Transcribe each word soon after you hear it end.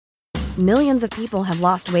Millions of people have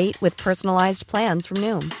lost weight with personalized plans from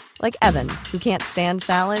Noom. Like Evan, who can't stand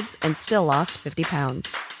salads and still lost 50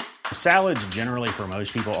 pounds. Salads generally for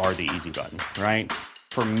most people are the easy button, right?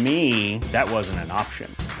 For me, that wasn't an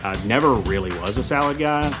option. I never really was a salad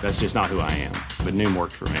guy. That's just not who I am. But Noom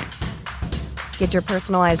worked for me. Get your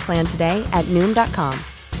personalized plan today at Noom.com.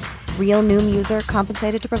 Real Noom user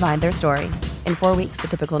compensated to provide their story. In 4 weeks, the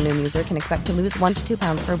typical Noom user can expect to lose 1 to 2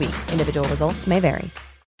 pounds per week. Individual results may vary.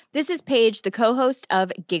 This is Paige, the co-host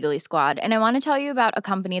of Giggly Squad, and I want to tell you about a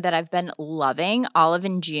company that I've been loving, Olive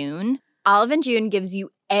and June. Olive and June gives you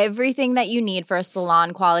everything that you need for a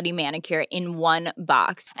salon-quality manicure in one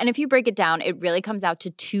box. And if you break it down, it really comes out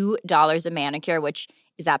to $2 a manicure, which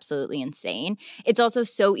is absolutely insane. It's also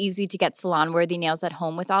so easy to get salon-worthy nails at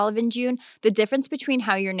home with Olive and June. The difference between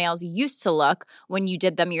how your nails used to look when you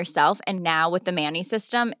did them yourself and now with the Mani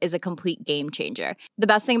system is a complete game changer. The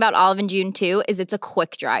best thing about Olive and June, too, is it's a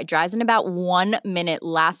quick dry. Dries in about 1 minute,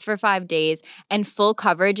 lasts for 5 days, and full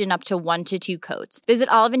coverage in up to 1 to 2 coats. Visit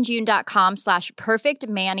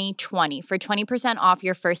oliveandjune.com/perfectmani20 for 20% off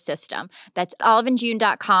your first system. That's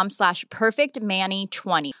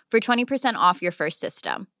oliveandjune.com/perfectmani20 for 20% off your first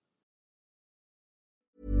system.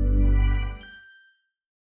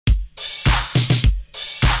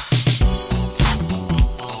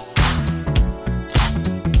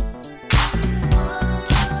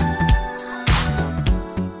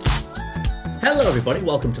 Hello, everybody.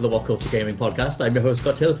 Welcome to the What Culture Gaming Podcast. I'm your host,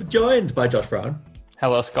 Scott Taylor, joined by Josh Brown.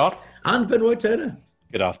 Hello, Scott. And Benoit Turner.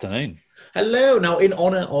 Good afternoon. Hello. Now, in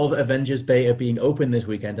honor of Avengers Beta being open this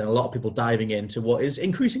weekend and a lot of people diving into what is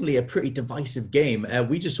increasingly a pretty divisive game,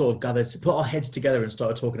 we just sort of gathered to put our heads together and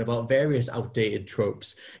started talking about various outdated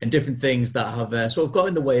tropes and different things that have sort of got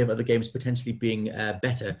in the way of other games potentially being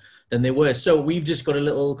better than they were. So we've just got a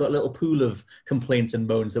little pool of complaints and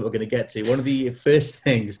moans that we're going to get to. One of the first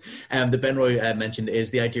things that Benoit mentioned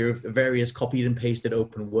is the idea of various copied and pasted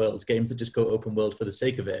open worlds, games that just go open world for the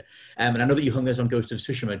sake of it. And I know that you hung this on Ghost of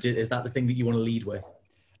Tsushima. Is that the thing that you want to lead with?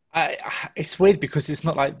 It's weird because it's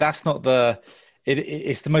not like that's not the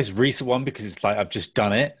it's the most recent one because it's like I've just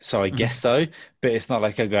done it, so I guess so. But it's not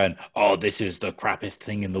like I'm going, oh, this is the crappiest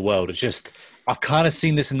thing in the world. It's just I've kind of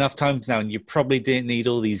seen this enough times now, and you probably didn't need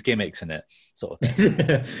all these gimmicks in it, sort of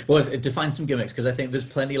thing. Well, define some gimmicks, because I think there's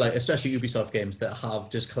plenty, like especially Ubisoft games that have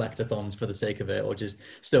just collectathons for the sake of it, or just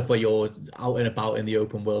stuff where you're out and about in the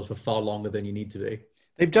open world for far longer than you need to be.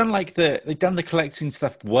 They've done the collecting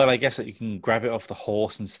stuff well, I guess, that you can grab it off the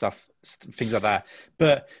horse and stuff, things like that.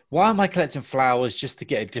 But why am I collecting flowers just to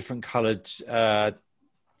get a different coloured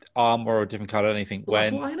armor or a different colour anything? Well,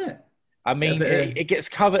 that's why, isn't it? I mean, it gets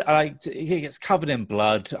covered. It gets covered in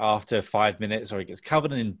blood after 5 minutes, or it gets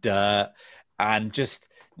covered in dirt, and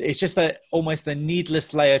it's just almost a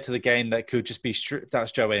needless layer to the game that could just be stripped out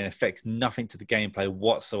straight away and affects nothing to the gameplay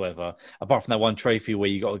whatsoever, apart from that one trophy where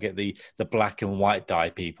you got to get the black and white dye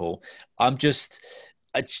people.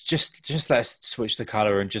 It's just let's switch the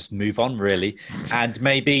color and just move on, really, and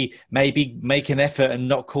maybe make an effort and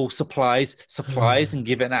not call supplies and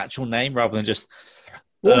give it an actual name rather than just.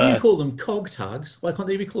 What do you call them? Cog tags? Why can't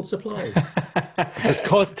they be called supplies? Because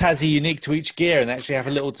cog tags are unique to each gear and actually have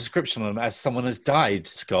a little description on them as someone has died,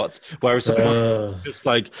 Scott. Whereas someone just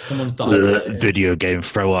like someone's died. Video game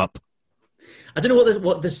throw up. I don't know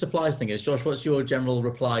what this supplies thing is. Josh, what's your general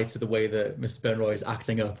reply to the way that Mr. Benoit is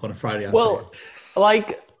acting up on a Friday afternoon? Well,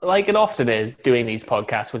 like it often is doing these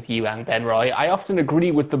podcasts with you and Benoit, I often agree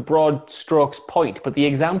with the broad strokes point, but the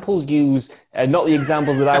examples used are not the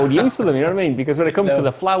examples that I would use for them, you know what I mean? Because when it comes to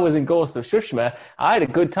the flowers in Ghost of Tsushima, I had a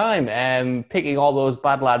good time picking all those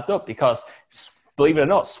bad lads up because, believe it or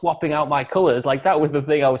not, swapping out my colours, like that was the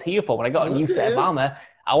thing I was here for. When I got a new set of armour,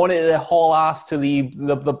 I wanted to haul ass to the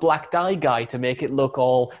black dye guy to make it look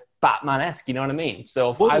all Batman-esque, you know what I mean?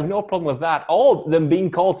 So I have no problem with that. Or them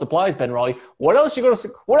being called supplies, Benoit. What else you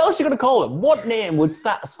gonna call them? What name would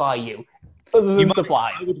satisfy you other than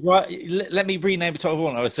supplies? Let me rename it to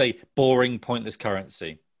everyone. I would say boring, pointless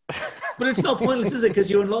currency. But it's not pointless, is it?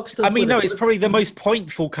 Because you unlock stuff. I mean, no, it's probably the most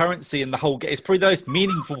pointful currency in the whole game. It's probably the most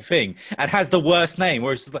meaningful thing and has the worst name.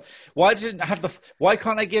 Whereas, it's like, why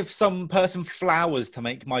can't I give some person flowers to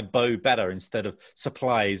make my bow better instead of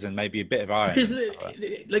supplies and maybe a bit of iron? Because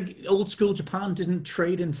like old school Japan didn't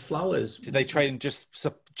trade in flowers. Did they trade in just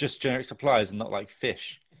generic supplies and not like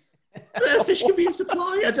fish? Fish can be a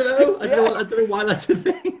supply. I don't know why that's a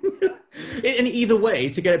thing. In either way,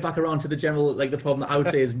 to get it back around to the general, like the problem that I would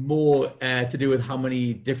say is more to do with how much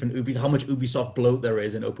Ubisoft bloat there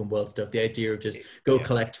is in open world stuff. The idea of just go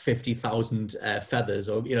collect 50,000 feathers,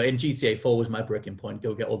 or in GTA 4 was my breaking point.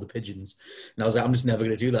 Go get all the pigeons, and I was like, I'm just never going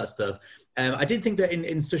to do that stuff. I did think that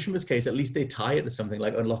in Tsushima's case, at least they tie it to something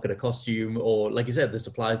like unlocking a costume, or like you said, the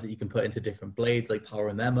supplies that you can put into different blades, like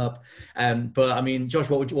powering them up. But I mean, Josh,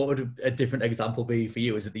 what would a different example be for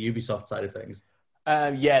you? Is it the Ubisoft side of things? The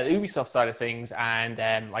Ubisoft side of things,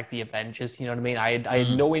 and like the Avengers, you know what I mean? I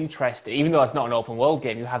had no interest, even though it's not an open world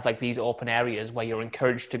game, you have like these open areas where you're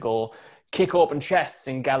encouraged to go kick open chests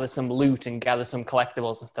and gather some loot and gather some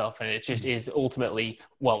collectibles and stuff. And it just is ultimately,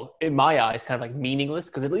 well, in my eyes, kind of like meaningless,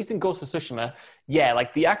 because at least in Ghost of Tsushima,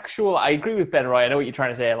 like the actual, I agree with Ben Roy. I know what you're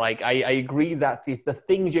trying to say. Like, I agree that the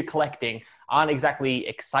things you're collecting aren't exactly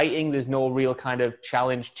exciting. There's no real kind of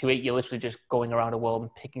challenge to it. You're literally just going around a world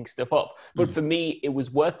and picking stuff up. But for me, it was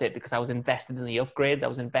worth it because I was invested in the upgrades. I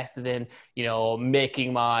was invested in,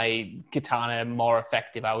 making my katana more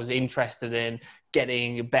effective. I was interested in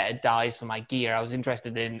getting better dyes for my gear. I was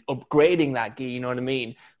interested in upgrading that gear, you know what I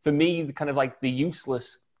mean? For me, kind of like the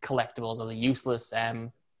useless collectibles or the useless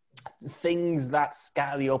things that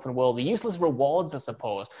scatter the open world, the useless rewards, I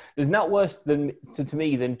suppose. There's not worse to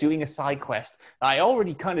me than doing a side quest that I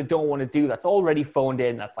already kind of don't want to do. That's already phoned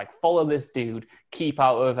in. That's like, follow this dude, keep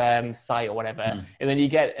out of sight or whatever. And then you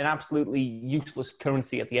get an absolutely useless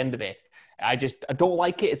currency at the end of it. I don't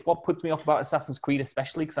like it. It's what puts me off about Assassin's Creed,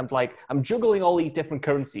 especially because I'm juggling all these different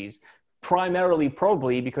currencies, primarily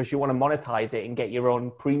probably because you want to monetize it and get your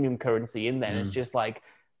own premium currency in there. And it's just like,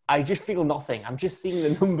 I just feel nothing. I'm just seeing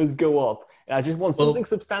the numbers go up, and I just want something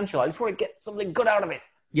substantial. I just want to get something good out of it.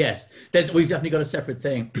 Yes, we've definitely got a separate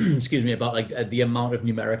thing, excuse me, about like the amount of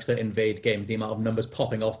numerics that invade games, the amount of numbers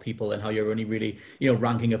popping off people, and how you're only really,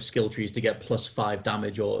 ranking up skill trees to get +5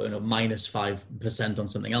 damage or -5% on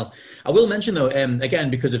something else. I will mention though, again,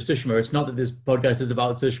 because of Tsushima, it's not that this podcast is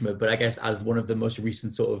about Tsushima, but I guess as one of the most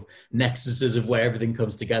recent sort of nexuses of where everything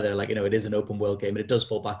comes together, like, it is an open world game, and it does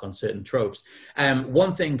fall back on certain tropes.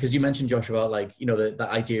 One thing, because you mentioned, Josh, about like, the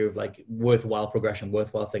idea of like worthwhile progression,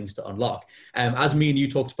 worthwhile things to unlock. As me and you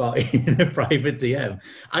talked about in a private DM,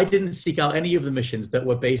 I didn't seek out any of the missions that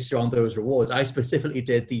were based around those rewards. I specifically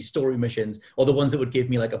did the story missions, or the ones that would give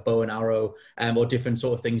me like a bow and arrow, or different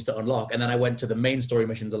sort of things to unlock. And then I went to the main story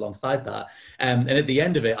missions alongside that. And at the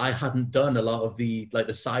end of it, I hadn't done a lot of the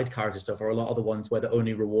side character stuff, or a lot of the ones where the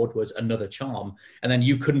only reward was another charm. And then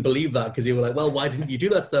you couldn't believe that because you were like, well, why didn't you do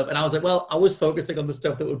that stuff? And I was like, well, I was focusing on the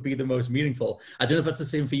stuff that would be the most meaningful. I don't know if that's the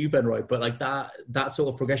same for you, Ben Roy, but like that sort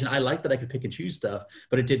of progression, I like that I could pick and choose stuff,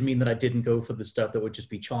 but it did mean that I didn't go for the stuff that would just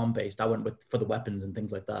be charm based. I went for the weapons and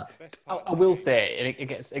things like that. I will say,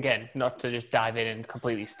 again, not to just dive in and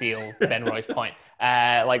completely steal Ben Roy's point.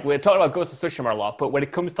 Like, we're talking about Ghost of Tsushima a lot, but when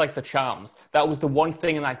it comes to like the charms, that was the one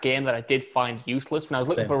thing in that game that I did find useless. When I was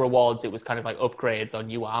looking for rewards, it was kind of like upgrades on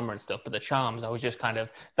new armor and stuff, but the charms, I was just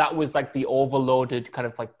that was like the overloaded kind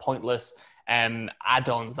of like pointless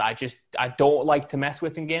add-ons that I don't like to mess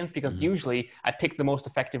with in games, because usually I pick the most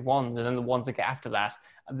effective ones, and then the ones that get after that,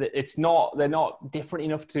 they're not different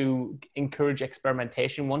enough to encourage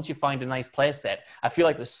experimentation. Once you find a nice play set, I feel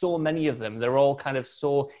like there's so many of them, they're all kind of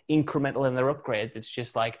so incremental in their upgrades. It's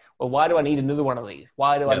just like, well, why do I need another one of these?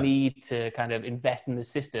 Why do I need to kind of invest in the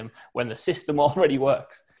system when the system already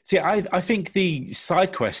works? See, I think the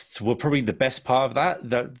side quests were probably the best part of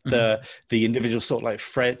that. The individual sort of like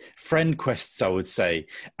friend quests, I would say,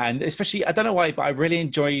 and especially, I don't know why, but I really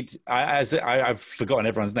enjoyed. I've forgotten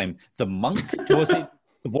everyone's name. The monk, was it?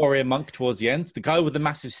 The warrior monk towards the end, the guy with the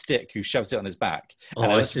massive stick who shoves it on his back.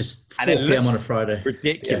 It's just 4 p.m. on a Friday.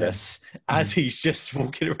 Ridiculous as he's just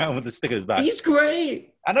walking around with the stick on his back. He's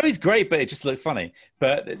great. I know he's great, but it just looked funny.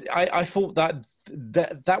 But I thought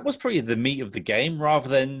that was probably the meat of the game, rather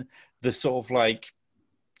than the sort of like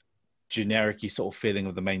generic-y sort of feeling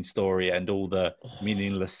of the main story and all the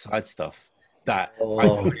meaningless side stuff that I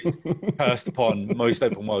thought is cursed upon most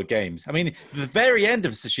open world games. I mean, the very end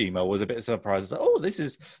of Tsushima was a bit surprising. Oh, this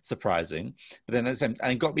is surprising. But then and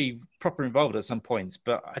it got me proper involved at some points.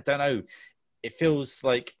 But I don't know. It feels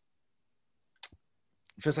like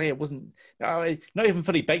it wasn't, not even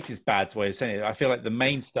fully baked is bad way of saying it. I feel like the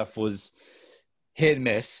main stuff was hit and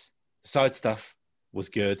miss. Side stuff was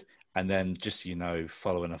good. And then just,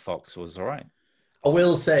 following a fox was all right. I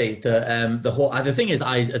will say that the thing is,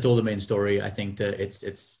 I adore the main story. I think that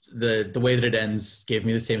it's the way that it ends gave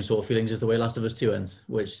me the same sort of feelings as the way Last of Us 2 ends,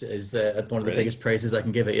 which is one of the biggest praises I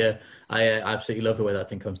can give it. Yeah, I absolutely love the way that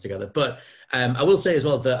thing comes together. But I will say as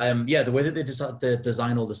well that the way that they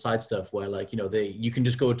design all the side stuff, where like you can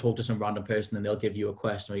just go talk to some random person and they'll give you a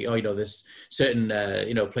quest, or this certain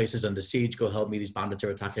place is under siege, go help me, these bandits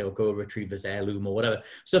are attacking, or go retrieve this heirloom or whatever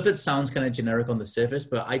stuff that sounds kind of generic on the surface.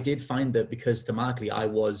 But I did find that because thematically I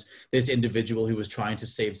was this individual who was trying to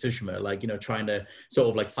save Tsushima, like trying to sort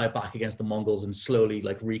of like fight back against the Mongols and slowly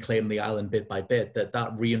like reclaim the island bit by bit,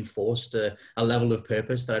 that reinforced a level of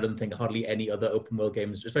purpose that I don't think hardly any other open world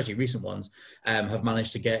games, especially recent ones, have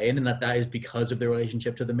managed to get in. And that is because of their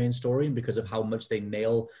relationship to the main story and because of how much they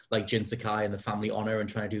nail like Jin Sakai and the family honor and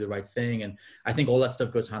trying to do the right thing. And I think all that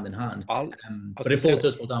stuff goes hand in hand. But it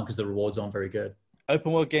does fall down because the rewards aren't very good.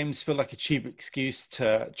 Open world games feel like a cheap excuse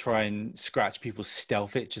to try and scratch people's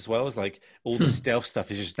stealth itch as well. As like all the stealth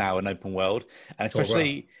stuff is just now an open world, and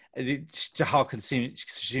especially to harken to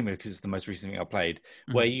Tsushima because it's the most recent thing I played,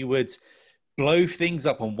 where you would blow things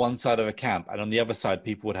up on one side of a camp, and on the other side,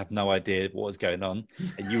 people would have no idea what was going on,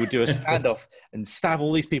 and you would do a standoff and stab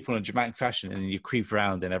all these people in a dramatic fashion, and then you creep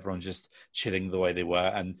around, and everyone's just chilling the way they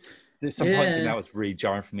were. And there's some points in that was really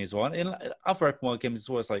jarring for me as well. And in other open world games as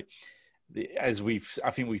well, it's like, as I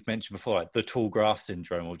think we've mentioned before, like the tall grass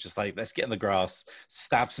syndrome, or just like, let's get in the grass,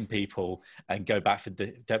 stab some people, and go back for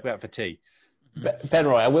tea.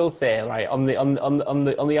 Benroy, I will say, right, on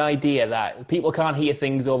the idea that people can't hear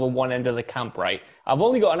things over one end of the camp, right? I've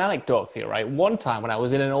only got an anecdote for you, right? One time when I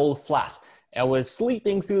was in an old flat, I was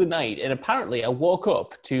sleeping through the night, and apparently I woke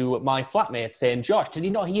up to my flatmate saying, "Josh, did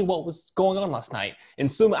you not hear what was going on last night?"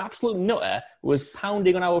 And some absolute nutter was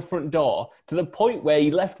pounding on our front door to the point where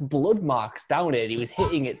he left blood marks down it. He was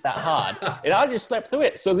hitting it that hard. And I just slept through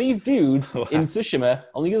it. So these dudes in Tsushima,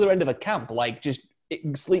 on the other end of a camp, like just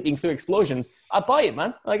sleeping through explosions, I buy it,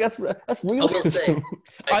 man. Like that's real. I will say,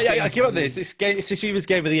 I give up this. It's Tsushima's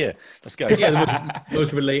game of the year. Let's go. Yeah, the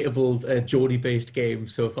most relatable Geordie-based game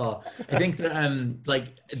so far. I think that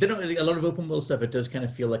a lot of open world stuff, it does kind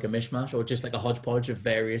of feel like a mishmash or just like a hodgepodge of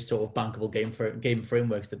various sort of bankable game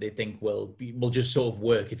frameworks that they think will just sort of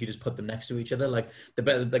work if you just put them next to each other. Like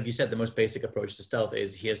like you said, the most basic approach to stealth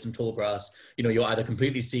is here's some tall grass. You're either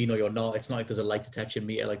completely seen or you're not. It's not like there's a light detection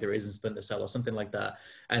meter like there is in Splinter Cell or something like that.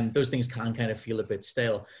 And those things can kind of feel a bit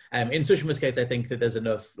stale. In Tsushima's case, I think that there's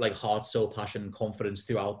enough like heart, soul, passion, confidence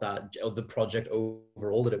throughout the project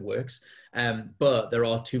overall that it works. But there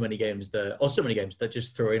are so many games that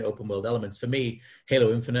just throw in open world elements. For me,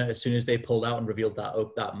 Halo Infinite, as soon as they pulled out and revealed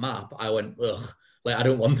that map, I went, ugh. Like, I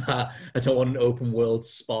don't want that. I don't want an open world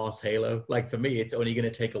sparse Halo. Like, for me, it's only going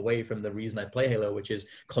to take away from the reason I play Halo, which is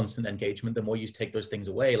constant engagement. The more you take those things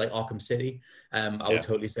away, like Arkham City, I would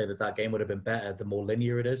totally say that game would have been better the more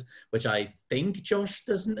linear it is, which I think Josh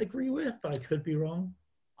doesn't agree with, but I could be wrong.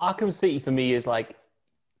 Arkham City for me is like,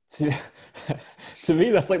 to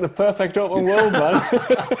me, that's like the perfect open world, man.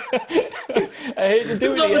 I hate to do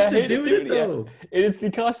There's not much to do in it, though. It's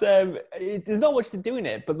because there's not much to do in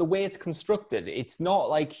it, but the way it's constructed, it's not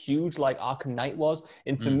like huge like Arkham Knight was.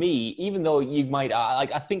 And for me, even though you might,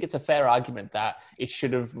 I think it's a fair argument that it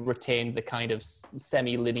should have retained the kind of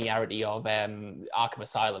semi-linearity of Arkham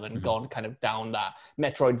Asylum and gone kind of down that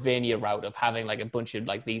Metroidvania route of having like a bunch of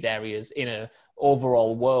like these areas in a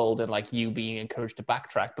overall world and like you being encouraged to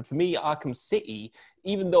backtrack. But for me, Arkham City,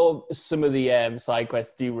 even though some of the side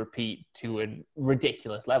quests do repeat to a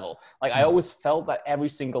ridiculous level, like I always felt that every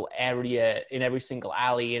single area in every single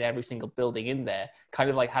alley in every single building in there kind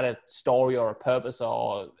of like had a story or a purpose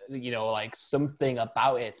or like something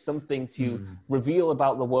about it, something to reveal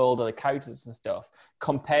about the world or the characters and stuff,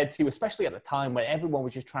 compared to, especially at the time when everyone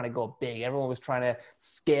was just trying to go big, everyone was trying to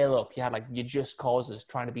scale up. You had like your Just Causes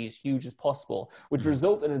trying to be as huge as possible, which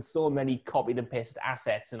resulted in so many copied and pasted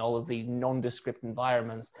assets and all of these nondescript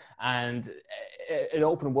environments and an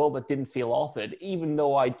open world that didn't feel authored. Even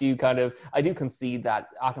though I do concede that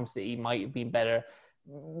Arkham City might have been better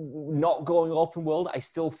not going open world, I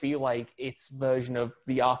still feel like its version of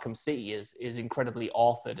the Arkham City is incredibly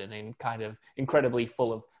authored and kind of incredibly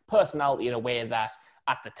full of personality in a way that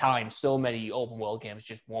at the time so many open world games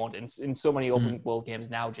just weren't, and so many open world games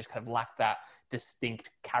now just kind of lack that distinct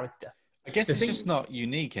character. I guess it's just not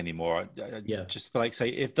unique anymore. Just like say,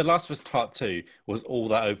 if The Last of Us Part 2 was all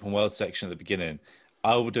that open world section at the beginning,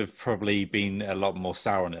 I would have probably been a lot more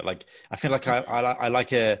sour on it. Like, I feel like I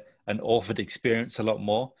like an authored experience a lot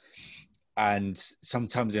more. And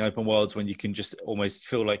sometimes in open worlds, when you can just almost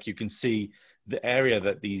feel like you can see the area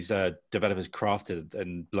that these developers crafted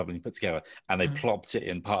and lovingly put together, and they plopped it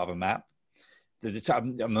in part of a map,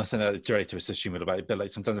 I'm not saying that the director was assuming about it, but like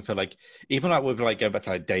sometimes I feel like even like with like going back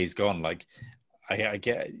to like Days Gone, like I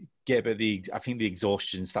get a bit I think the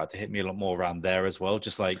exhaustion started to hit me a lot more around there as well.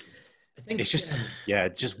 Just like I think it's just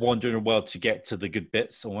just wandering the world to get to the good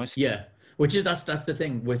bits almost. Yeah. Which is that's the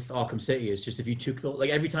thing with Arkham City is just if you took like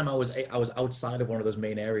every time I was outside of one of those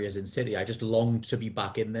main areas in City, I just longed to be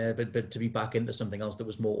back in there, but to be back into something else that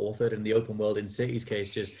was more authored. And the open world in City's case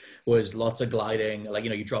just was lots of gliding. Like, you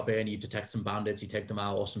know, you drop in, you detect some bandits, you take them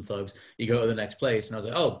out or some thugs, you go to the next place, and I was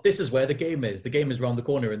like, oh, this is where the game is. The game is around the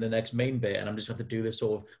corner in the next main bit, and I'm just going to do this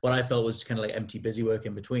sort of what I felt was kind of like empty busy work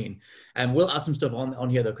in between. And we'll add some stuff on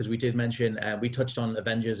here though, because we did mention we touched on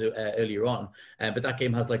Avengers earlier on, but that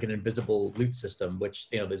game has like an invisible loot system, which,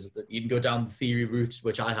 you know, you can go down the theory route,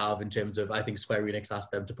 which I have in terms of, I think Square Enix asked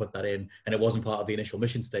them to put that in and it wasn't part of the initial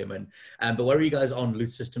mission statement. But where are you guys on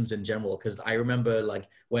loot systems in general? Because I remember like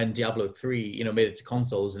when Diablo 3, you know, made it to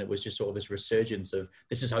consoles and it was just sort of this resurgence of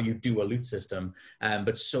this is how you do a loot system.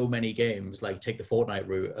 But so many games like take the Fortnite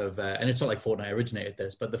route of, and it's not like Fortnite originated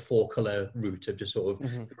this, but the 4-color route of just sort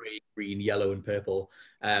of green, yellow and purple,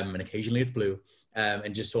 and occasionally it's blue.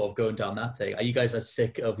 And just sort of going down that thing. Are you guys as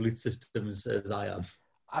sick of loot systems as I am?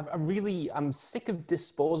 I'm sick of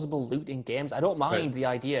disposable loot in games. I don't mind the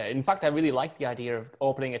idea. In fact, I really like the idea of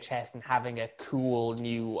opening a chest and having a cool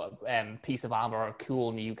new piece of armor or a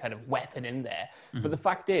cool new kind of weapon in there. Mm-hmm. But the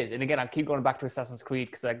fact is, and again, I keep going back to Assassin's Creed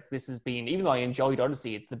because like, this has been, even though I enjoyed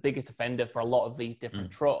Odyssey, it's the biggest offender for a lot of these different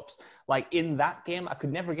tropes. Like in that game, I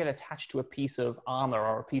could never get attached to a piece of armor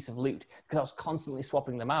or a piece of loot because I was constantly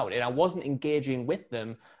swapping them out and I wasn't engaging with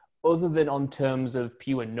them other than on terms of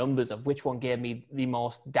pure numbers of which one gave me the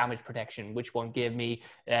most damage protection, which one gave me,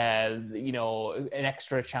 you know, an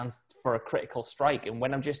extra chance for a critical strike. And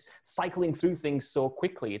when I'm just cycling through things so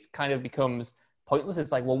quickly, it kind of becomes pointless.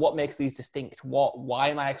 It's like, well, what makes these distinct? Why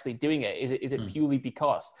am I actually doing it? Is it purely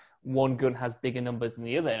because one gun has bigger numbers than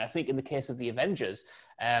the other? And I think in the case of the Avengers,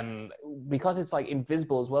 because it's like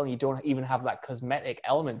invisible as well, and you don't even have that cosmetic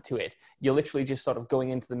element to it, you're literally just sort of going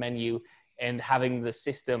into the menu and having the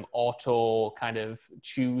system auto kind of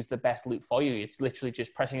choose the best loot for you. It's literally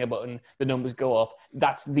just pressing a button, the numbers go up.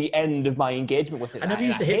 That's the end of my engagement with it. I never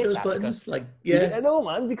used to hit those buttons. Because, I know,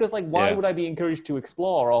 man, because like, why would I be encouraged to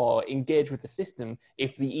explore or engage with the system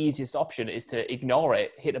if the easiest option is to ignore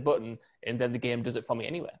it, hit a button, and then the game does it for me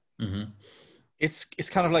anyway? Mm-hmm. It's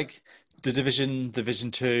kind of like the Division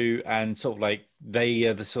 2, and sort of like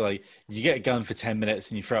the sort of like you get a gun for 10 minutes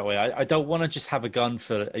and you throw it away. I don't want to just have a gun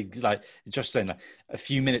for like Josh saying like a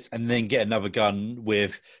few minutes and then get another gun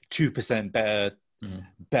with 2%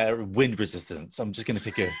 better wind resistance. I'm just going to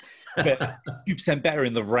pick a 2% better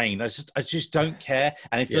in the rain. I just don't care,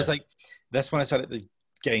 and it feels like that's when I said the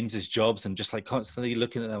games as jobs. I'm just like constantly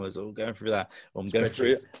looking at them as going through that. Or I'm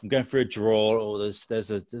going through a drawer. Or there's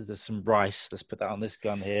some rice. Let's put that on this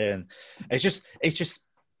gun here. And it's just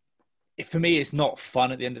for me, it's not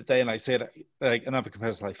fun at the end of the day. And like I said, like another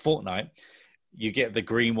comparison like Fortnite, you get the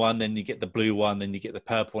green one, then you get the blue one, then you get the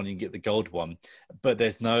purple one, and you get the gold one. But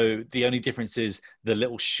the only difference is the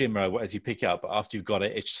little shimmer as you pick it up. But after you've got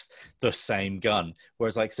it, it's just the same gun.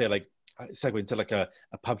 Whereas like say like segue into like a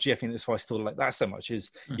PUBG, I think that's why I still like that so much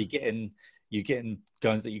is you're getting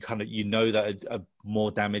guns that you kind of, you know, that are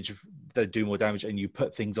more damage, that do more damage, and you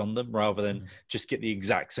put things on them rather than just get the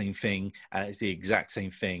exact same thing, and it's the exact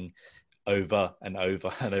same thing over and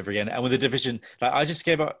over and over again. And with the Division, like I just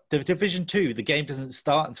gave up the Division 2, the game doesn't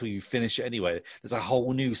start until you finish it anyway. There's a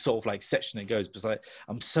whole new sort of like section it goes, but it's like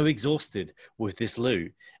I'm so exhausted with this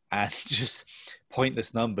loot and just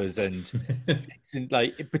pointless numbers and fixing,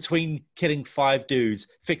 like between killing 5 dudes,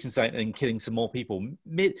 fixing something and killing some more people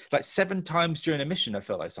like 7 times during a mission. I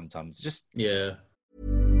felt like sometimes just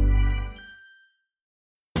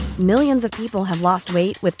Millions of people have lost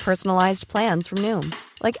weight with personalized plans from Noom.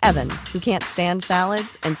 Like Evan, who can't stand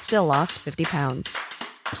salads and still lost 50 pounds.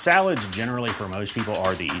 Salads generally for most people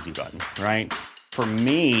are the easy button, right? For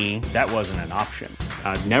me, that wasn't an option.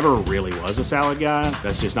 I never really was a salad guy.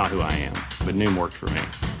 That's just not who I am. But Noom worked for me.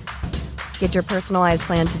 Get your personalized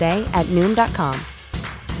plan today at Noom.com.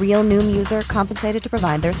 Real Noom user compensated to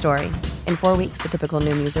provide their story. In 4 weeks, the typical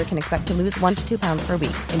Noom user can expect to lose 1 to 2 pounds per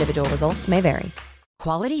week. Individual results may vary.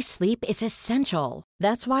 Quality sleep is essential.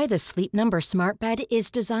 That's why the Sleep Number Smart Bed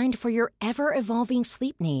is designed for your ever-evolving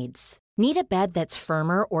sleep needs. Need a bed that's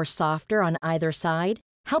firmer or softer on either side?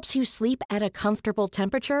 Helps you sleep at a comfortable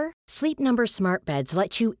temperature? Sleep Number Smart Beds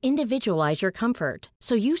let you individualize your comfort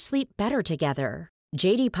so you sleep better together.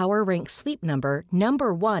 JD Power ranks Sleep Number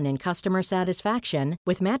number 1 in customer satisfaction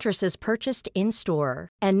with mattresses purchased in-store.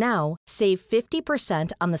 And now, save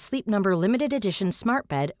 50% on the Sleep Number Limited Edition Smart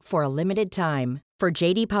Bed for a limited time. For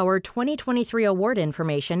JD Power 2023 award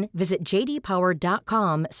information, visit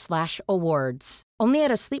jdpower.com/awards. Only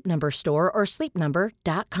at a Sleep Number store or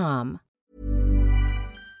sleepnumber.com.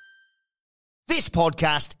 This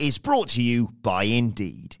podcast is brought to you by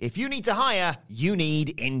Indeed. If you need to hire, you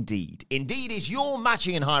need Indeed. Indeed is your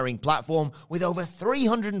matching and hiring platform with over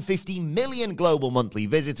 350 million global monthly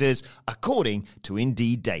visitors, according to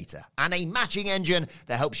Indeed data, and a matching engine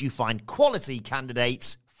that helps you find quality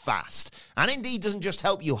candidates fast. And Indeed doesn't just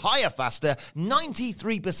help you hire faster.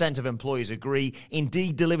 93% of employers agree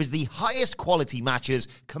Indeed delivers the highest quality matches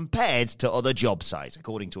compared to other job sites,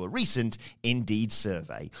 according to a recent Indeed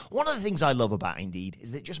survey. One of the things I love about Indeed is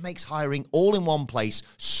that it just makes hiring all in one place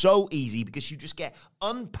so easy because you just get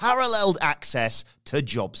unparalleled access to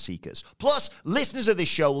job seekers. Plus, listeners of this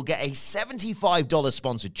show will get a $75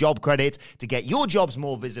 sponsored job credit to get your jobs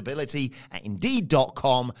more visibility at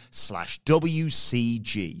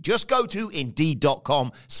Indeed.com/WCG. Just go to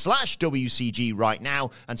Indeed.com/WCG right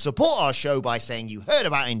now and support our show by saying you heard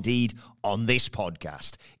about Indeed on this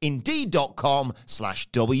podcast.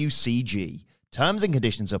 Indeed.com/WCG. Terms and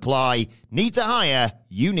conditions apply. Need to hire?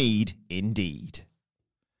 You need Indeed.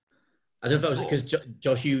 I don't know if that was because,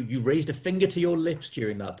 Josh, you raised a finger to your lips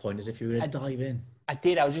during that point as if you were going to dive in. I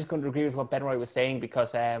did. I was just going to agree with what Ben Roy was saying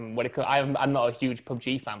because I'm not a huge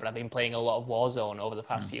PUBG fan, but I've been playing a lot of Warzone over the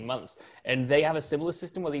past few months. And they have a similar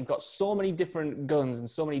system where they've got so many different guns and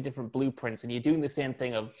so many different blueprints. And you're doing the same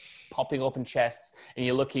thing of popping open chests and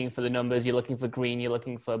you're looking for the numbers. You're looking for green. You're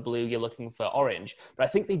looking for blue. You're looking for orange. But I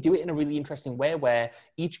think they do it in a really interesting way where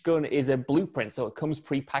each gun is a blueprint. So it comes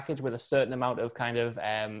pre-packaged with a certain amount of kind of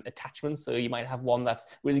attachments. So you might have one that's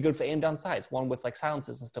really good for aim down sights, one with like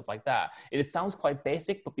silencers and stuff like that. And it sounds quite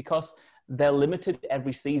basic, but because they're limited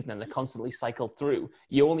every season and they're constantly cycled through,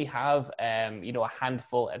 you only have a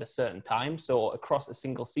handful at a certain time. So across a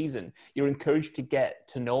single season, you're encouraged to get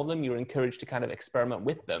to know them. You're encouraged to kind of experiment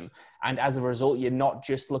with them. And as a result, you're not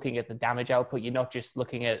just looking at the damage output. You're not just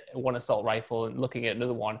looking at one assault rifle and looking at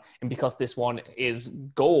another one. And because this one is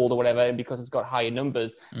gold or whatever, and because it's got higher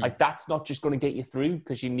numbers, like that's not just going to get you through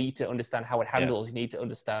because you need to understand how it handles. You need to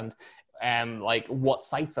understand like what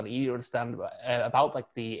sights are you understand about like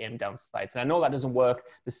the aim down sights. And I know that doesn't work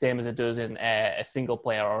the same as it does in a single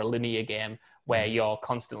player or a linear game where you're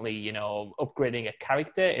constantly, upgrading a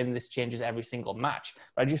character and this changes every single match.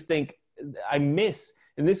 But I just think I miss,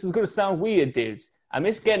 and this is going to sound weird, dudes, I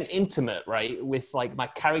miss getting intimate, right, with like my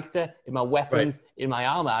character, in my weapons, in my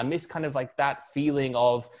armor. I miss kind of like that feeling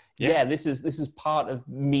of, this is part of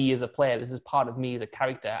me as a player. This is part of me as a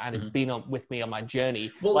character, and it's been with me on my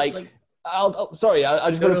journey. Well, I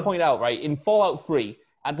just want to point out, right, in Fallout 3,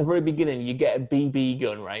 at the very beginning, you get a BB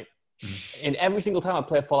gun, right? And every single time I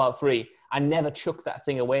play Fallout 3, I never chuck that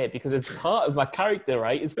thing away because it's part of my character,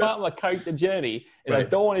 right? It's part of my character journey, and I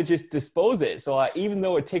don't want to just dispose it. So even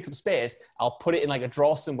though it takes up space, I'll put it in like a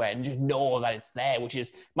drawer somewhere and just know that it's there, which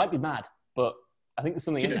might be mad, but I think there's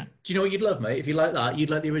something in there. Do you know what you'd love, mate? If you like that,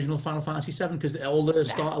 you'd like the original Final Fantasy VII because all the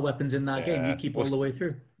starter weapons in that game, you keep all the way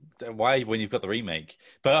through. Why when you've got the remake?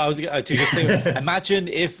 But I was just thinking, imagine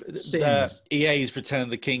if EA's Return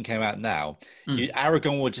of the King came out now.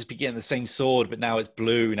 Aragorn would just be getting the same sword, but now it's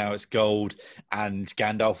blue, now it's gold, and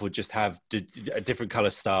Gandalf would just have a different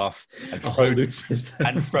color staff, and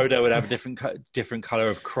Frodo would have a different color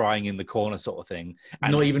of crying in the corner sort of thing.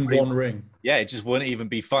 And not even one ring. Yeah, it just wouldn't even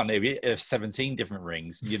be fun. It'd be 17 different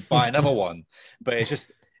rings. You'd buy another one, but it's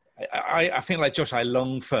just. I think like Josh,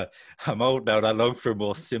 I'm old now and I long for a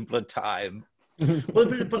more simpler time. Well,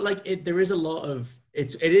 but like there is a lot of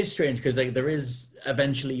it is strange because like there is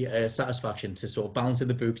eventually a satisfaction to sort of balancing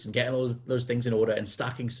the books and getting those things in order and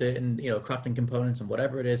stacking certain crafting components and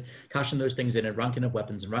whatever it is, cashing those things in and ranking up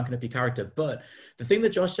weapons and ranking up your character. But the thing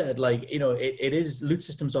that Josh said, like it is loot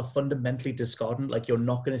systems are fundamentally discordant. Like you're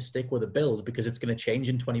not going to stick with a build because it's going to change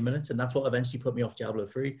in 20 minutes, and that's what eventually put me off Diablo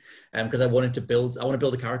 3. Because I want to build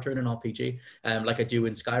a character in an RPG, like I do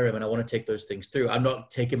in Skyrim, and I want to take those things through. I'm not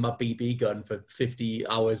taking my BB gun for 50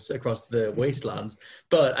 hours across the wastelands.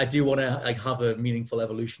 But I do want to like have a meaningful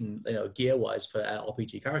evolution, gear-wise for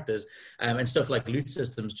RPG characters, and stuff like loot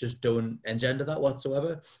systems just don't engender that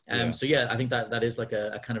whatsoever. So yeah, I think that is like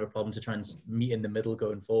a kind of a problem to try and meet in the middle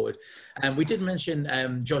going forward. And we did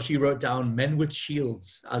mention, Josh, you wrote down men with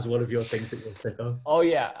shields as one of your things that you're sick of. Oh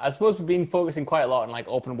yeah, I suppose we've been focusing quite a lot on like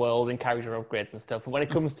open world and character upgrades and stuff. But when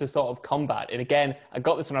it comes to sort of combat, and again, I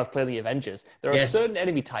got this when I was playing the Avengers. There are certain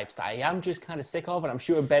enemy types that I am just kind of sick of, and I'm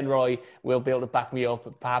sure Ben Roy will be able to back back me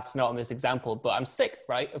up, perhaps not in this example, but I'm sick,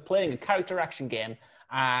 right, of playing a character action game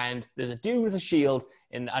and there's a dude with a shield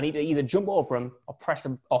and I need to either jump over him or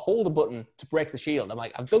or hold a button to break the shield. I'm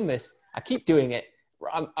like, I've done this. I keep doing it.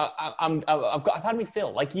 I've had me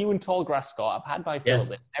fill, like you and Tallgrass, Scott. I've had my fill of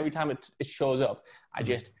this. Every time it shows up,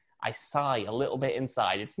 I sigh a little bit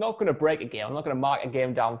inside. It's not going to break a game. I'm not going to mark a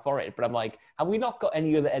game down for it. But I'm like, have we not got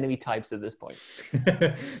any other enemy types at this point?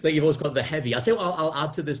 Like you've always got the heavy. I'll tell you what, I'll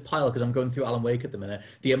add to this pile because I'm going through Alan Wake at the minute.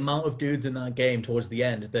 The amount of dudes in that game towards the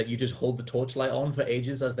end that you just hold the torchlight on for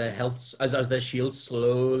ages as their health, as their shield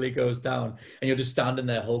slowly goes down, and you're just standing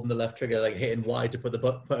there holding the left trigger, like hitting Y to put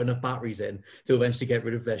enough batteries in to eventually get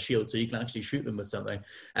rid of their shield, so you can actually shoot them with something.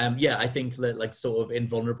 I think that like sort of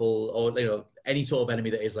invulnerable or any sort of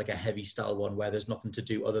enemy that is like a heavy style one where there's nothing to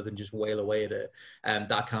do other than just wail away at it,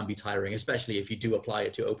 that can be tiring, especially if you do apply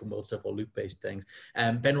it to open world stuff or loot based things.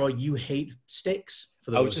 Benroy, you hate sticks.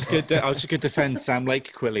 I was just going to defend Sam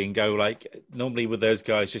Lake quickly and go like, normally with those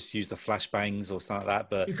guys just use the flashbangs or something like that.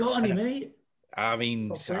 But you got any, mate? I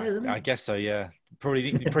mean, I guess so. Yeah,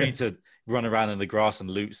 probably need to run around in the grass and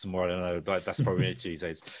loot some more. I don't know, but that's probably it these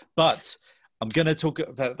days. But I'm going to talk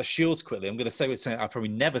about the shields quickly. I'm going to say what's something I probably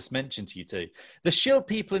never mentioned to you two. The shield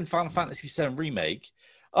people in Final Fantasy VII Remake,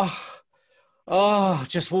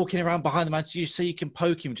 just walking around behind the man so you can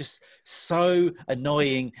poke him, just so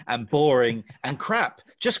annoying and boring and crap.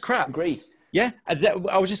 Just crap. Agreed. Yeah,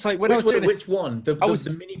 I was just like, when I was doing which one?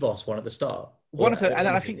 The mini boss one at the start. One of them, and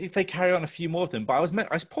then I think if they carry on a few more of them. But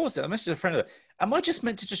I paused it. I messaged a friend of it. Am I just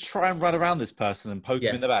meant to just try and run around this person and poke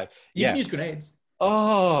him in the back? You can use grenades.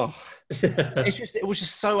 Oh, it was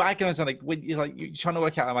just so agonizing. Like when you're trying to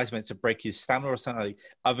work out how I meant to break his stamina or something like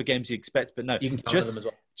other games you expect, but no, you can counter them as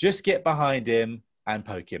well. Just get behind him and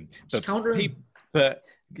poke him. Just counter him. But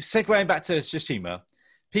segueing back to Tsushima,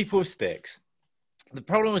 people with sticks. The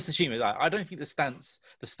problem with Tsushima is I don't think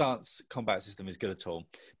the stance combat system is good at all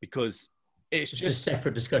because it's just a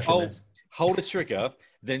separate discussion. Hold a trigger,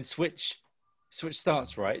 then switch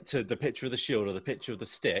stance right to the picture of the shield or the picture of the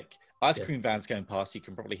stick. Ice cream van's going past, you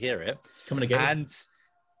can probably hear it. It's coming again. And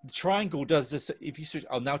the triangle does this. If you switch,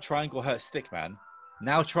 now triangle hurts stick man.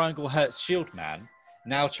 Now triangle hurts shield man.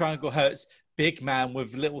 Now triangle hurts big man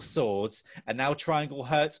with little swords. And now triangle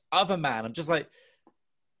hurts other man. I'm just like,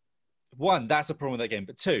 one, that's a problem with that game.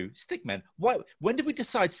 But two, stickmen. When did we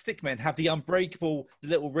decide stickmen have the unbreakable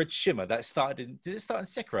little red shimmer that started did it start in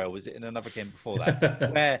Sekiro, or was it in another game before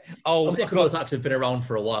that? Where unblockable attacks have been around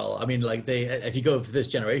for a while. I mean, like if you go for this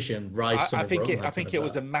generation, Rise. I think it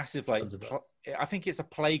was a massive I think it's a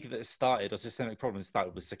plague that started, or systemic problem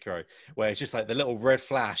started with Sekiro, where it's just like the little red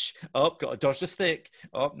flash. Oh, got to dodge the stick.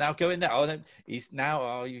 Oh, now go in there. Oh,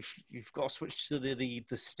 no, you've got to switch to the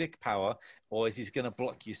stick power, or is he going to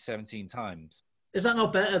block you 17 times? Is that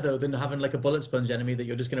not better though than having like a bullet sponge enemy that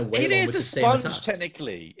you're just going to wail on with It is the a same sponge attacks?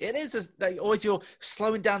 technically. It is always you're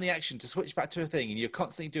slowing down the action to switch back to a thing, and you're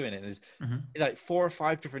constantly doing it. And there's like 4 or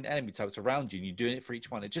 5 different enemy types around you, and you're doing it for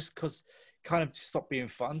each one. It just kind of stop being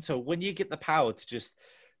fun. So when you get the power to just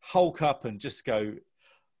hulk up and just go,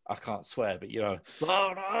 I can't swear, but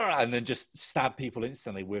and then just stab people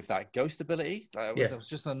instantly with that ghost ability. That was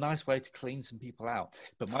just a nice way to clean some people out.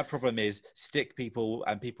 But my problem is stick people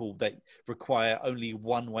and people that require only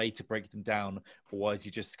one way to break them down. Otherwise,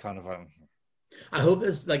 you just kind of I hope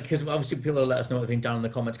there's because obviously people will let us know what they think down in the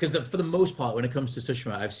comments. Because for the most part, when it comes to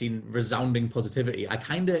Tsushima, I've seen resounding positivity. I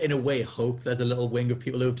kind of, in a way, hope there's a little wing of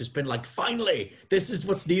people who have just been like, finally, this is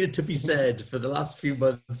what's needed to be said for the last few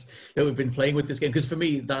months that we've been playing with this game. Because for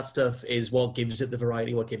me, that stuff is what gives it the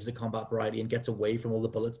variety, what gives it combat variety, and gets away from all the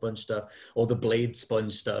bullet sponge stuff or the blade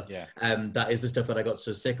sponge stuff. Yeah. That is the stuff that I got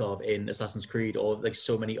so sick of in Assassin's Creed or like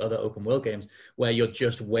so many other open world games where you're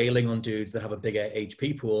just wailing on dudes that have a bigger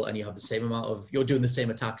HP pool and you have the same amount of you're doing the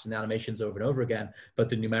same attacks and animations over and over again, but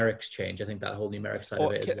the numerics change. I think that whole numeric side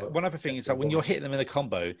of it is one other thing is that when you're hitting them in a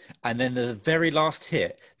combo and then the very last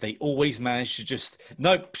hit, they always manage to just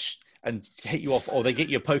and hit you off, or they get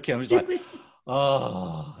you a poke and it's like,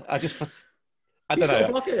 I don't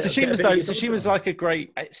know. Tsushima's like a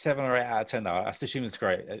great 7 or 8 out of 10 now. Tsushima's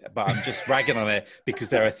great, but I'm just ragging on it because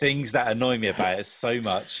there are things that annoy me about it so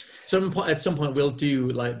much. At some point, we'll do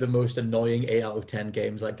like the most annoying 8 out of 10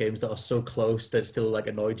 games, like games that are so close that still like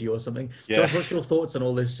annoyed you or something. Yeah. Josh, what's your thoughts on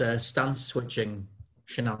all this stance switching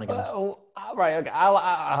shenanigans? Right, okay.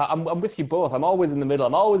 I'm with you both. I'm always in the middle.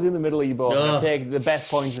 I'm always in the middle of you both. I take the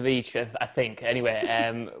best points of each, I think.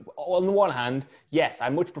 Anyway, on the one hand, yes, I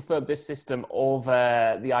much prefer this system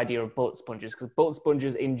over the idea of bullet sponges, because bullet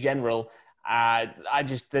sponges in general,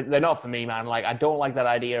 they're not for me, man. Like, I don't like that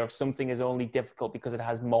idea of something is only difficult because it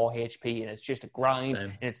has more HP and it's just a grind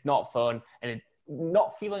and it's not fun and it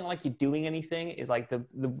not feeling like you're doing anything is like the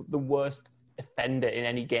worst offender in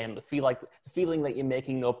any game. The feeling that you're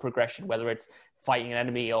making no progression, whether it's fighting an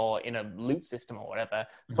enemy or in a loot system or whatever.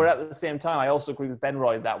 But at the same time, I also agree with Ben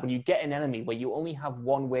Roy that when you get an enemy where you only have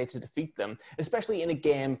one way to defeat them, especially in a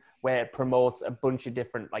game where it promotes a bunch of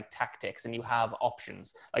different like tactics and you have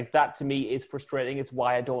options, like that to me is frustrating. It's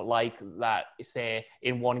why I don't like that, say,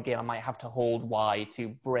 in one game I might have to hold Y to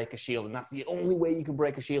break a shield, and that's the only way you can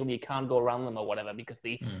break a shield and you can't go around them or whatever because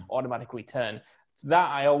they automatically turn. So that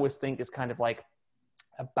I always think is kind of like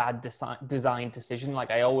a bad design decision.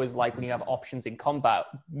 Like I always like when you have options in combat,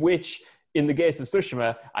 which in the case of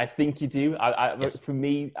Tsushima, I think you do. Yes. For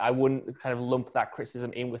me, I wouldn't kind of lump that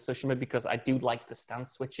criticism in with Tsushima because I do like the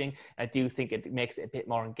stance switching. I do think it makes it a bit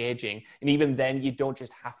more engaging. And even then, you don't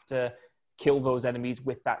just have to kill those enemies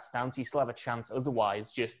with that stance. You still have a chance.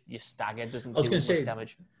 Otherwise, just your stagger doesn't do as much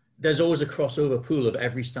damage. There's always a crossover pool of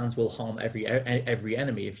every stance will harm every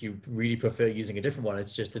enemy. If you really prefer using a different one,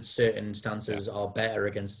 it's just that certain stances are better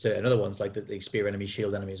against certain other ones, like the spear enemies,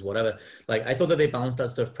 shield enemies, whatever. Like I thought that they balanced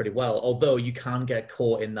that stuff pretty well. Although you can get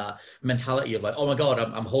caught in that mentality of like, oh my god,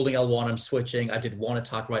 I'm holding L1, I'm switching. I did one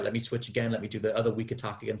attack right. Let me switch again. Let me do the other weak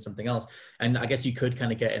attack against something else. And I guess you could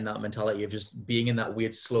kind of get in that mentality of just being in that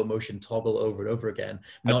weird slow motion toggle over and over again,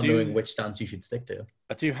 not knowing which stance you should stick to.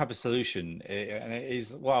 I do have a solution, and it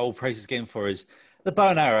is what I will praise this game for is the bow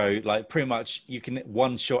and arrow. Like pretty much, you can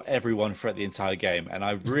one shot everyone throughout the entire game, and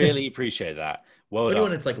I really appreciate that. Well, only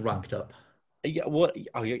when it's like ranked up. Yeah, what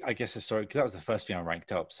I guess sorry, because that was the first thing I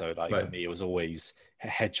ranked up. So like for me, it was always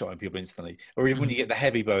headshotting people instantly, or even when you get the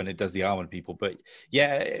heavy bow and it does the arm on people. But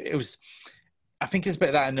yeah, it was. I think it's a bit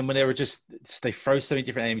of that, and then when they throw so many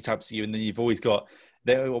different enemy types at you, and then you've always got.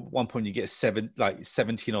 There at one point you get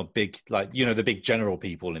 17 or big, like, you know, the big general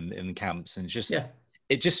people in camps, and just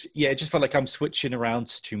it just felt like I'm switching around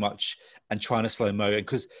too much and trying to slow mo,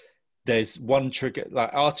 because there's one trigger,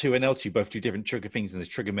 like R2 and L2 both do different trigger things, and there's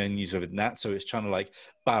trigger menus within that, so it's trying to like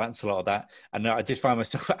balance a lot of that. And I did find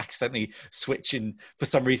myself accidentally switching for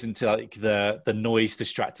some reason to like the noise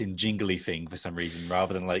distracting jingly thing for some reason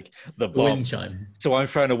rather than like the bomb. Wind chime. So I'm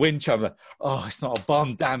throwing a wind chime, like, oh, it's not a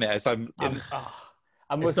bomb, damn it! As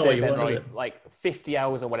I must say, Ben, like 50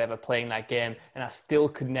 hours or whatever playing that game, and I still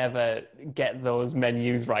could never get those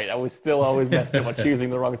menus right. I was still always messing up or choosing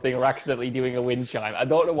the wrong thing or accidentally doing a wind chime. I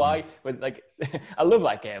don't know why, but like, I love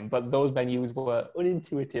that game, but those menus were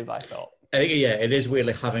unintuitive, I thought. I think, yeah, it is weird,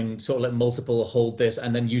 like having sort of like multiple hold this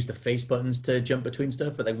and then use the face buttons to jump between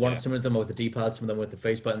stuff. But like some of them are with the D-pad, some of them with the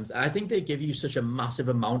face buttons. I think they give you such a massive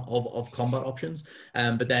amount of combat options.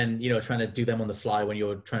 But then, you know, trying to do them on the fly when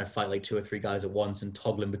you're trying to fight like 2 or 3 guys at once and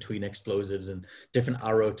toggling between explosives and different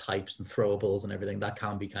arrow types and throwables and everything, that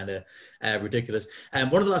can be kind of ridiculous.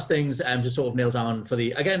 One of the last things to sort of nail down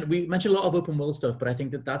again, we mentioned a lot of open world stuff, but I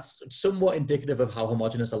think that that's somewhat indicative of how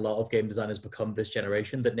homogenous a lot of game design has become this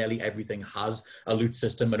generation, that nearly everything has a loot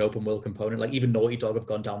system and open world component. Like even Naughty Dog have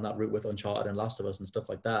gone down that route with Uncharted and Last of Us and stuff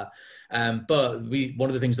like that. But one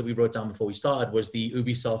of the things that we wrote down before we started was the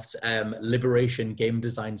Ubisoft Liberation game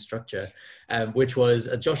design structure, which was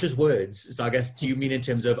Josh's words. So I guess, do you mean in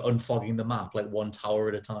terms of unfogging the map, like one tower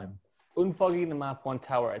at a time? Unfogging the map one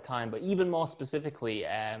tower at a time, but even more specifically,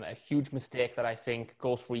 a huge mistake that I think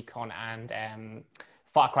Ghost Recon and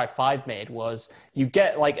Far Cry 5 made was you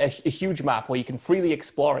get like a huge map where you can freely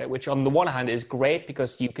explore it, which on the one hand is great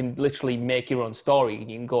because you can literally make your own story. You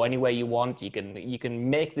can go anywhere you want. You can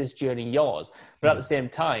make this journey yours. But at the same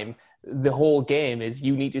time, the whole game is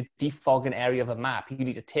you need to defog an area of a map. You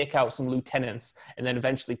need to take out some lieutenants and then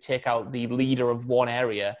eventually take out the leader of one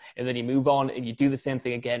area. And then you move on and you do the same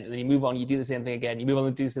thing again. And then you move on, you do the same thing again. You move on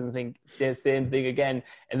and do the same thing again.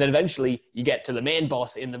 And then eventually you get to the main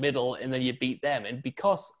boss in the middle and then you beat them. And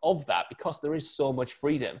because of that, because there is so much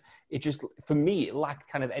freedom, it just, for me, it lacked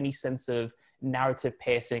kind of any sense of narrative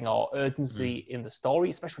pacing or urgency in the story,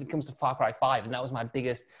 especially when it comes to Far Cry 5. And that was my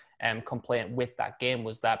biggest complaint with that game,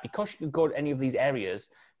 was that because you could go to any of these areas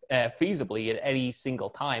feasibly at any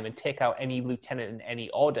single time and take out any lieutenant in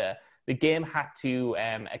any order, the game had to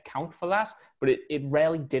account for that, but it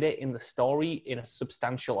rarely did it in the story in a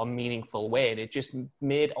substantial or meaningful way. And it just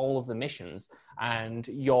made all of the missions and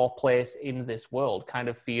your place in this world kind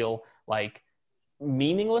of feel like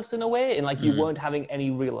meaningless in a way, and like you weren't having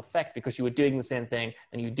any real effect because you were doing the same thing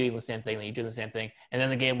and you're doing the same thing and you're doing the same thing, and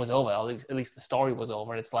then the game was over, or at least the story was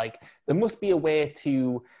over. And it's like there must be a way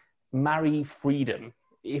to marry freedom,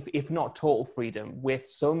 if not total freedom, with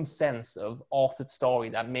some sense of authored story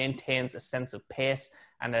that maintains a sense of pace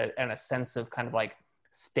and a sense of kind of like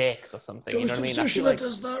stakes or something. You know what I mean? Tsushima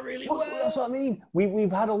does that really well. That's what I mean.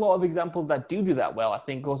 We've had a lot of examples that do that well. I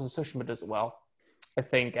think Ghost of Tsushima does it well. I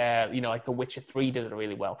think, like The Witcher 3 does it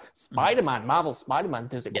really well. Spider-Man, Marvel's Spider-Man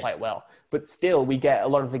does it quite well. But still, we get a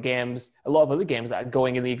lot of other games that are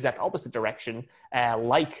going in the exact opposite direction,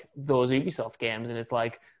 like those Ubisoft games. And it's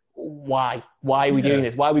like, why are we doing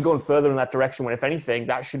this? Why are we going further in that direction when, if anything,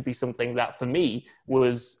 that should be something that for me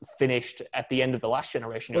was finished at the end of the last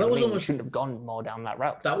generation? Well, we shouldn't have gone more down that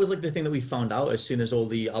route. That was like the thing that we found out as soon as all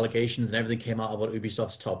the allegations and everything came out about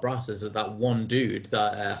Ubisoft's top brass, is that one dude,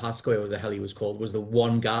 that Haskell, or the hell he was called, was the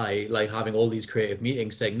one guy like having all these creative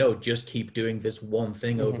meetings saying, no, just keep doing this one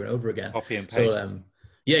thing over and over again. Copy and paste. So,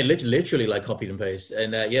 yeah, literally like copied and paste,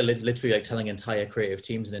 and literally like telling entire creative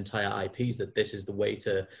teams and entire IPs that this is the way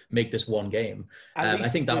to make this one game. I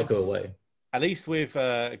think that'll go away. At least with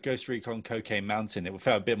Ghost Recon Cocaine Mountain, it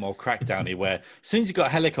felt a bit more crackdowny, where as soon as you got a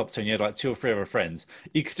helicopter and you had like 2 or 3 other friends,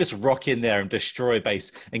 you could just rock in there and destroy a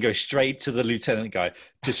base and go straight to the lieutenant guy,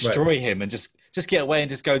 destroy him, and just get away and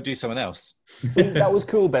just go do something else. See, that was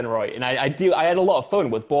cool, Ben Roy. And I had a lot of fun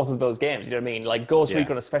with both of those games. You know what I mean? Like Ghost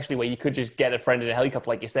Recon, especially, where you could just get a friend in a helicopter,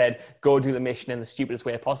 like you said, go do the mission in the stupidest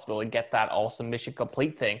way possible and get that awesome mission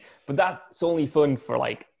complete thing. But that's only fun for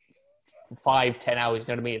like 5-10 hours,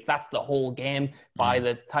 you know what I mean? If that's the whole game, by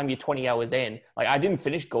the time you're 20 hours in, like I didn't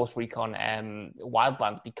finish Ghost Recon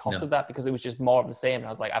Wildlands because of that, because it was just more of the same. And I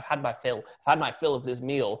was like, I've had my fill of this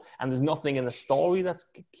meal, and there's nothing in the story that's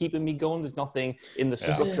keeping me going. There's nothing in the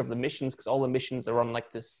structure of the missions, because all the missions are on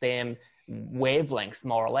like the same wavelength,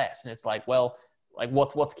 more or less. And it's like, well, like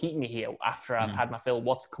what's keeping me here after I've had my fill?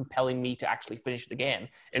 What's compelling me to actually finish the game?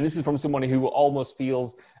 And this is from someone who almost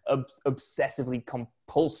feels obsessively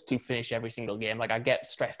compulsed to finish every single game. Like I get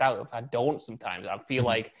stressed out if I don't sometimes. I feel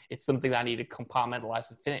like it's something that I need to compartmentalize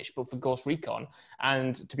and finish. But for Ghost Recon,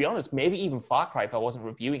 and to be honest, maybe even Far Cry, if I wasn't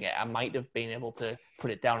reviewing it, I might have been able to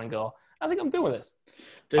put it down and go, I think I'm doing with this.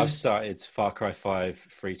 I've started Far Cry 5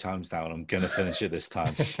 3 times now, and I'm going to finish it this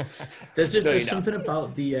time. There's something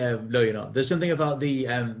about the no, you're not. There's something about the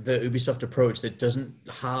Ubisoft approach that doesn't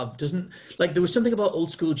like, there was something about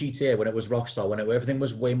old school GTA when it was Rockstar, when everything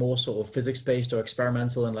was way more sort of physics based or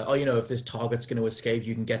experimental, and like, oh, if this target's going to escape,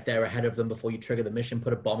 you can get there ahead of them before you trigger the mission,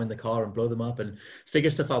 put a bomb in the car and blow them up, and figure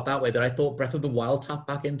stuff out that way. That I thought Breath of the Wild tapped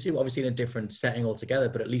back into, obviously in a different setting altogether,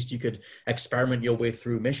 but at least you could experiment your way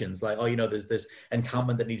through missions. Like, there's this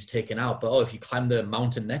encampment that needs taken out, but if you climb the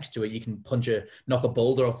mountain next to it, you can knock a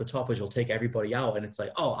boulder off the top, which will take everybody out. And it's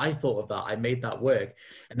like, I thought of that, I made that work.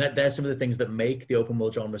 And there's some of the things that make the open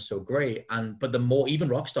world genre so great. But the more, even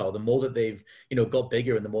Rockstar, the more that they've got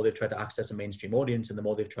bigger, and the more they've tried to access a mainstream audience, and the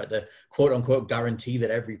more they've tried to quote unquote guarantee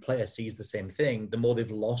that every player sees the same thing, the more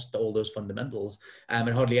they've lost all those fundamentals. And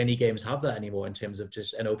hardly any games have that anymore in terms of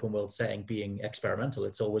just an open world setting being experimental.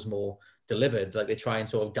 It's always more delivered. Like they try and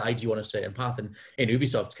sort of guide you on a certain path. And in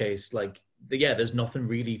Ubisoft's case, like, there's nothing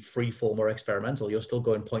really free form or experimental. You're still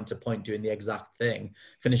going point to point, doing the exact thing,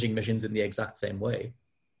 finishing missions in the exact same way.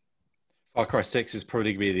 Far Cry 6 is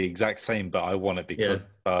probably going to be the exact same, but I want it because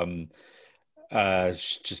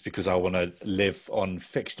just because I want to live on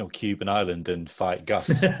fictional Cuban Island and fight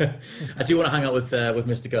Gus. I do want to hang out with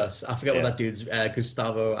Mr. Gus. I forget what that dude's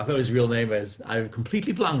Gustavo. I forgot what his real name is. I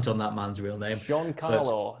completely blanked on that man's real name.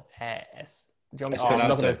 Giancarlo S. I'm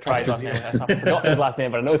not going to try his last name. I forgot his last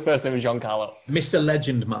name, but I know his first name is Giancarlo. Mr.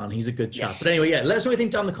 Legend, man. He's a good chap. Yes. But anyway, let us know what you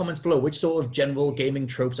think down in the comments below. Which sort of general gaming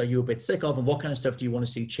tropes are you a bit sick of, and what kind of stuff do you want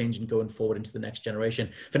to see changing going forward into the next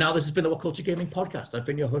generation? For now, this has been the What Culture Gaming Podcast. I've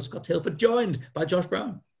been your host, Scott Tailford, joined by Josh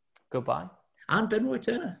Brown. Goodbye. And Ben Roy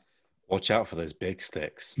Turner. Watch out for those big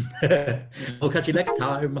sticks. We'll catch you next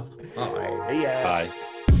time. Bye. See ya. Bye.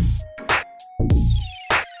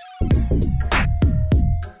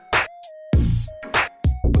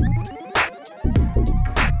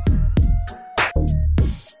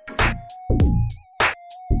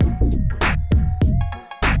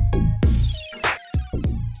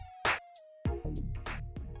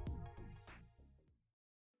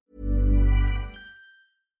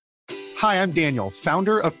 Hi, I'm Daniel,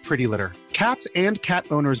 founder of Pretty Litter. Cats and cat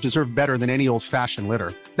owners deserve better than any old-fashioned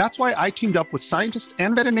litter. That's why I teamed up with scientists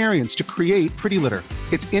and veterinarians to create Pretty Litter.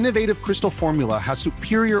 Its innovative crystal formula has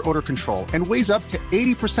superior odor control and weighs up to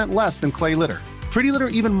 80% less than clay litter. Pretty Litter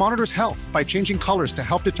even monitors health by changing colors to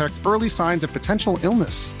help detect early signs of potential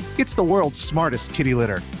illness. It's the world's smartest kitty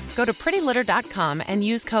litter. Go to prettylitter.com and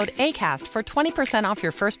use code ACAST for 20% off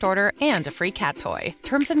your first order and a free cat toy.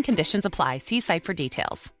 Terms and conditions apply. See site for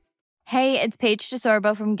details. Hey, it's Paige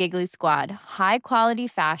DeSorbo from Giggly Squad. High quality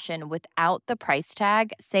fashion without the price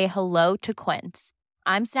tag. Say hello to Quince.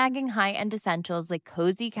 I'm snagging high-end essentials like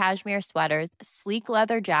cozy cashmere sweaters, sleek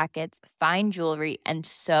leather jackets, fine jewelry, and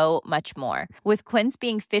so much more. With Quince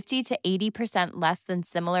being 50 to 80% less than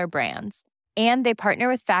similar brands. And they partner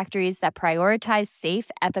with factories that prioritize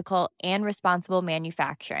safe, ethical, and responsible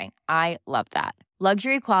manufacturing. I love that.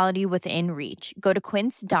 Luxury quality within reach. Go to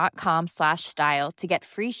quince.com/style to get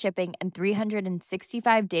free shipping and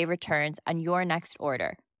 365-day returns on your next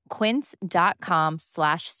order.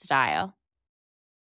 Quince.com/style.